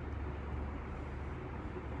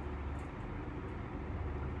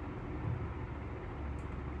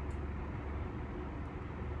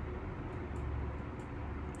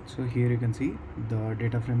 So here you can see the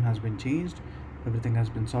data frame has been changed, everything has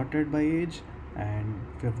been sorted by age, and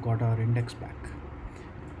we have got our index back.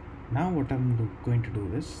 Now what I'm going to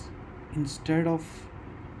do is, instead of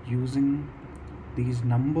using these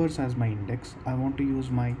numbers as my index, I want to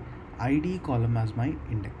use my ID column as my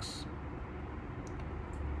index.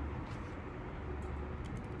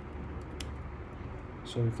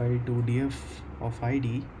 So if I do df of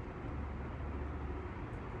ID,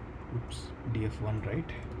 df1,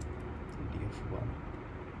 right? df1.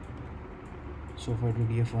 So if I do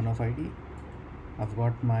df1 of ID, I've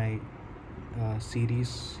got my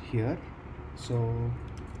series here. So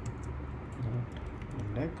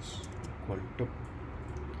index equal to,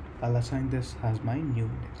 I'll assign this as my new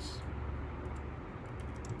index.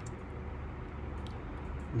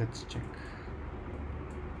 Let's check.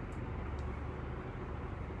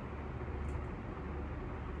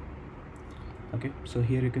 Okay, so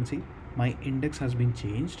here you can see my index has been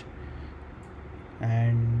changed,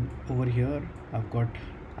 and over here I've got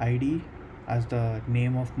ID as the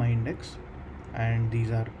name of my index, and these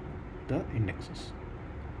are the indexes.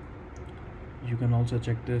 You can also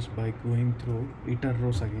check this by going through iter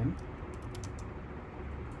rows again.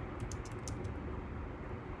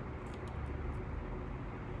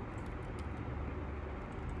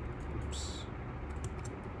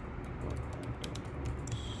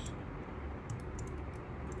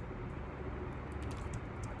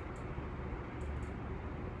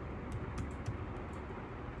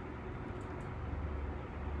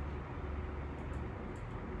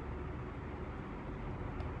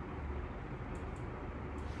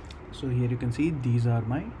 So here you can see these are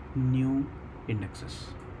my new indexes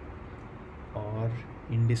or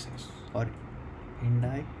indices or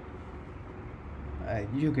indi.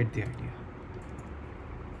 You get the idea.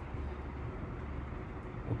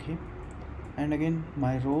 Okay, and again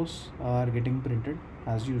my rows are getting printed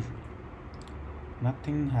as usual.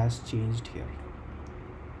 Nothing has changed here.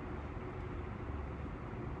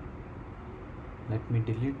 Let me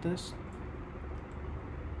delete this.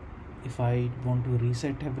 If I want to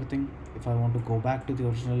reset everything, if I want to go back to the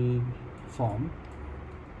original form,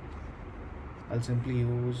 I'll simply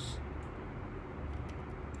use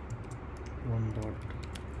 1 dot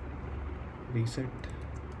reset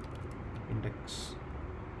index.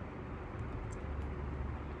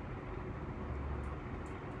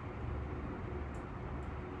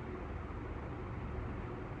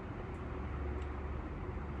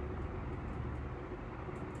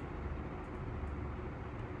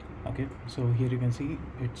 Okay, so here you can see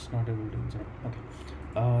it's not able to insert.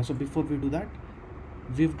 Okay, so before we do that,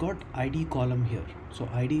 we've got id column here. So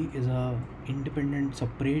id is a independent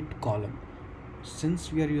separate column.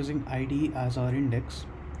 Since we are using id as our index,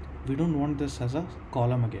 we don't want this as a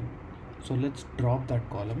column again, so let's drop that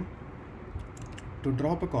column. To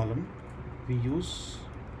drop a column, we use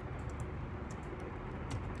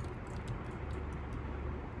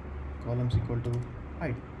columns equal to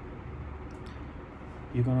id.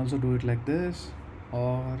 You can also do it like this,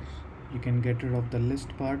 or you can get rid of the list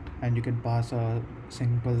part and you can pass a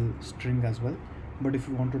simple string as well. But if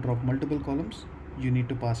you want to drop multiple columns, you need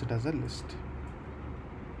to pass it as a list.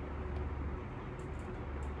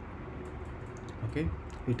 Okay,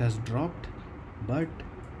 it has dropped, but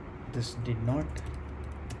this did not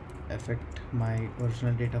affect my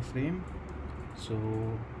original data frame, so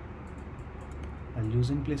I'll use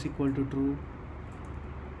in place equal to true,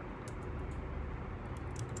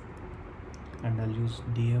 and I'll use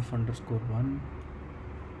df underscore 1.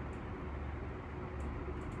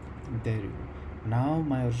 There you go. Now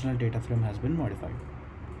my original data frame has been modified.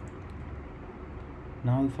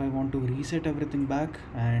 Now if I want to reset everything back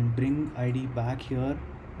and bring id back here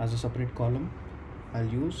as a separate column, I'll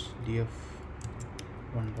use df1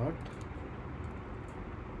 dot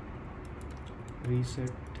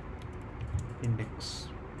reset index.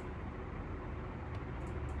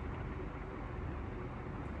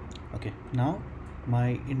 Okay, now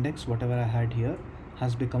my index, whatever I had here,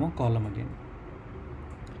 has become a column again.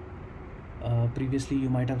 Previously you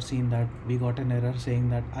might have seen that we got an error saying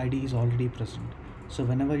that id is already present. So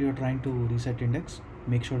whenever you're trying to reset index,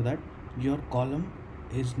 make sure that your column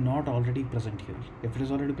is not already present here. If it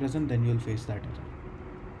is already present, then you'll face that error.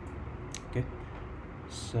 Okay,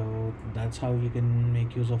 so that's how you can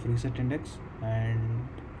make use of reset index, and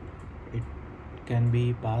it can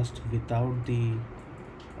be passed without the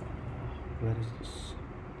where is this?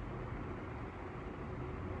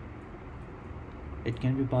 It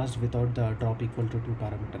can be passed without the drop equal to 2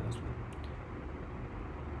 parameter as well.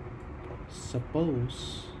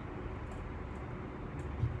 Suppose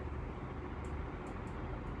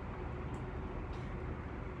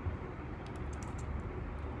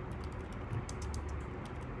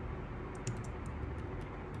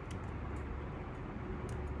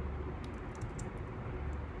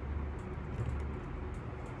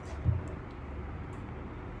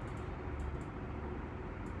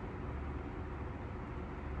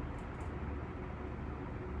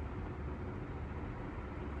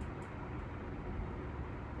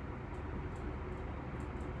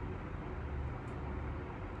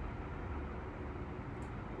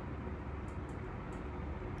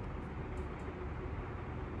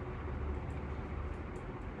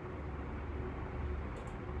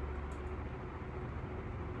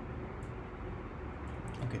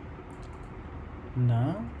okay,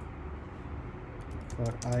 now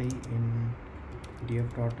for I in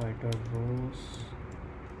df dot iter rows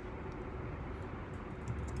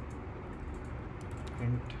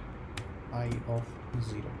int I of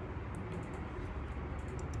 0.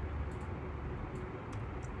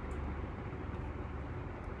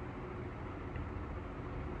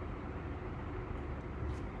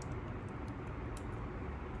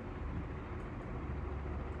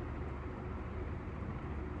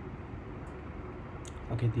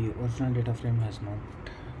 Okay, the original data frame has not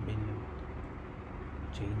been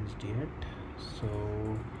changed yet, so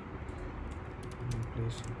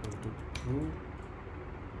replace equal to true.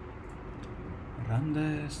 Run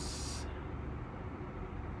this.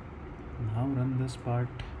 Now run this part.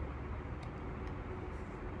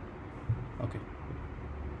 Okay.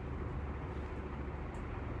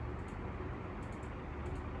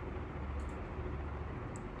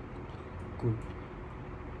 Cool.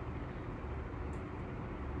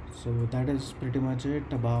 So that is pretty much it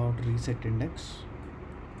about reset index.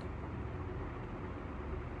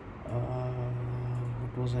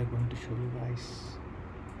 What was I going to show you guys?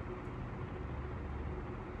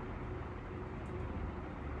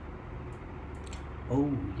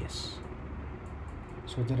 Oh yes,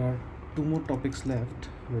 so there are two more topics left,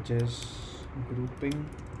 which is grouping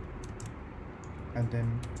and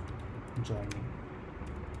then joining.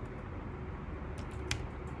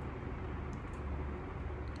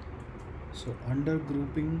 So under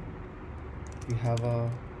grouping, we have a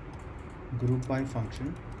group by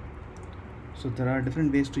function. So there are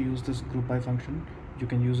different ways to use this group by function. You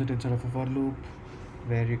can use it instead of a for loop,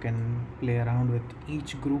 where you can play around with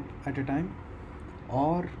each group at a time,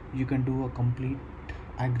 or you can do a complete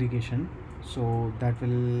aggregation. So that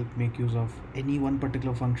will make use of any one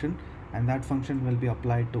particular function, and that function will be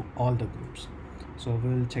applied to all the groups. So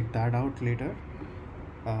we'll check that out later.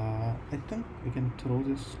 I think we can throw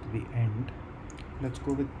this to the end. Let's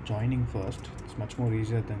go with joining first. It's much more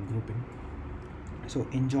easier than grouping. So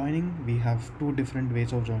in joining, we have two different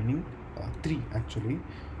ways of joining, three actually.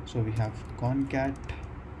 So we have concat,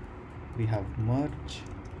 we have merge,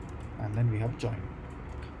 and then we have join.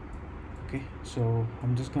 Okay, so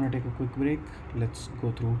I'm just gonna take a quick break. Let's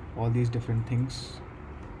go through all these different things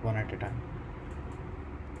one at a time.